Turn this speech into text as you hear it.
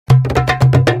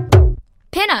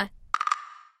Pinna.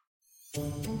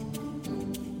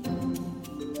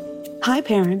 Hi,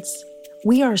 parents.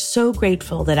 We are so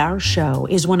grateful that our show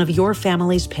is one of your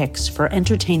family's picks for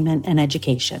entertainment and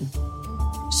education.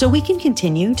 So we can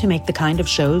continue to make the kind of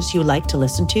shows you like to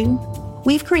listen to,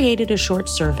 we've created a short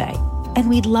survey, and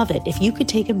we'd love it if you could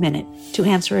take a minute to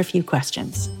answer a few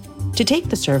questions. To take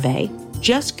the survey,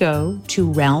 just go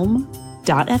to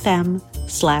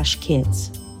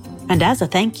realm.fm/kids. And as a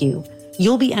thank you,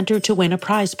 you'll be entered to win a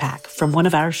prize pack from one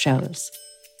of our shows.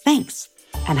 Thanks,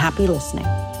 and happy listening.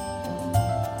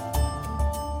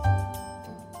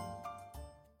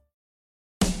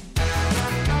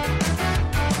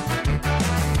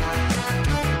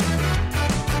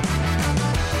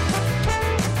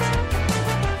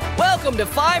 Welcome to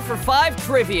 5 for 5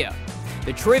 Trivia,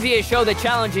 the trivia show that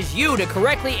challenges you to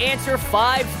correctly answer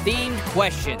 5 themed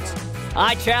questions.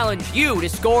 I challenge you to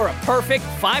score a perfect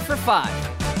 5 for 5.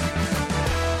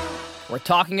 We're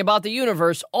talking about the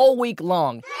universe all week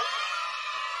long.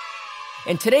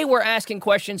 And today we're asking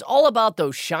questions all about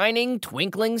those shining,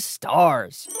 twinkling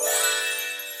stars.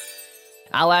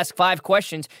 I'll ask 5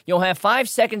 questions. You'll have 5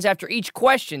 seconds after each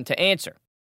question to answer.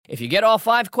 If you get all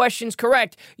 5 questions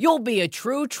correct, you'll be a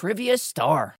true trivia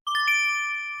star.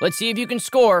 Let's see if you can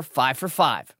score 5 for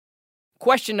 5.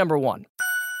 Question number 1.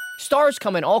 Stars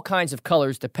come in all kinds of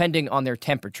colors depending on their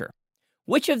temperature.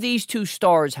 Which of these 2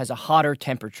 stars has a hotter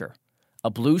temperature? A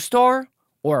blue star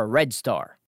or a red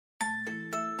star?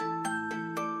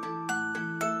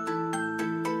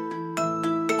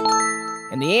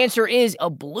 And the answer is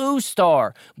a blue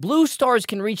star. Blue stars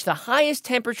can reach the highest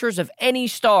temperatures of any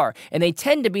star, and they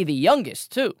tend to be the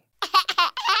youngest, too.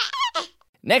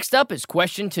 Next up is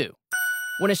question 2.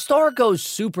 When a star goes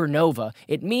supernova,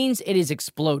 it means it is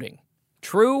exploding.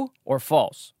 True or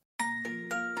false?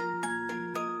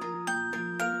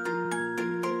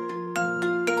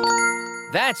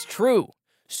 That's true.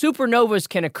 Supernovas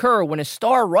can occur when a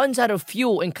star runs out of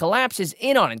fuel and collapses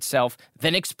in on itself,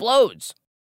 then explodes.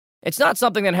 It's not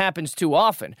something that happens too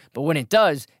often, but when it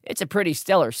does, it's a pretty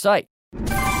stellar sight.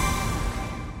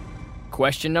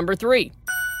 Question number 3.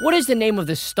 What is the name of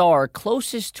the star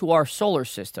closest to our solar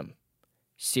system?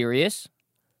 Sirius,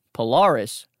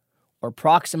 Polaris, or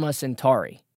Proxima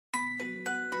Centauri?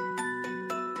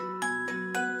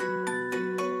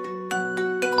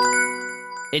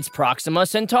 It's Proxima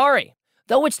Centauri.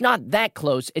 Though it's not that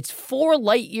close, it's 4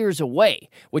 light years away,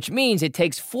 which means it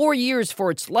takes 4 years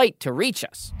for its light to reach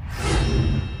us.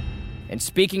 And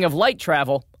speaking of light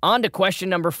travel, on to question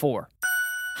number 4.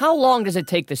 How long does it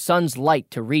take the sun's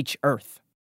light to reach Earth?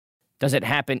 Does it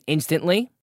happen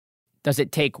instantly? Does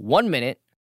it take 1 minute?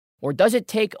 Or does it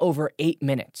take over 8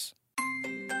 minutes?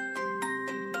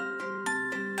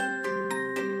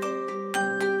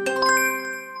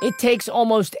 It takes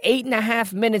almost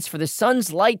 8.5 minutes for the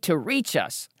sun's light to reach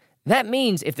us. That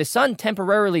means if the sun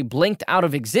temporarily blinked out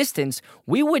of existence,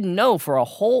 we wouldn't know for a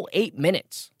whole 8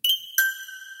 minutes.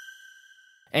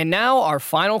 And now our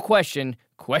final question,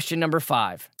 question number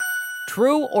 5.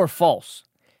 True or false?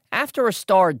 After a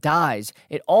star dies,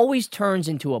 it always turns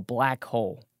into a black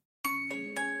hole.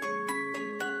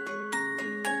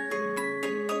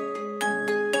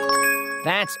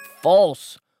 That's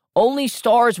false. Only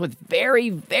stars with very,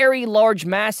 very large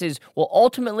masses will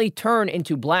ultimately turn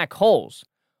into black holes.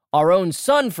 Our own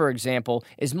sun, for example,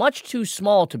 is much too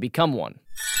small to become one.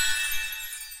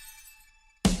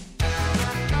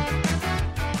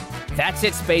 That's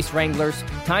it, Space Wranglers.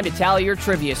 Time to tally your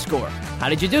trivia score. How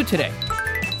did you do today?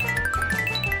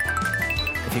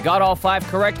 If you got all 5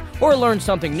 correct or learned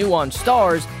something new on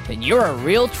stars, then you're a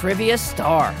real trivia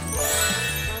star.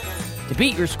 To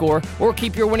beat your score or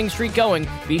keep your winning streak going,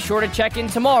 be sure to check in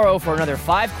tomorrow for another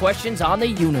 5 questions on the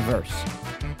universe.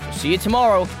 So see you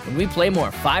tomorrow when we play more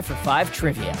 5 for 5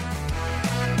 trivia.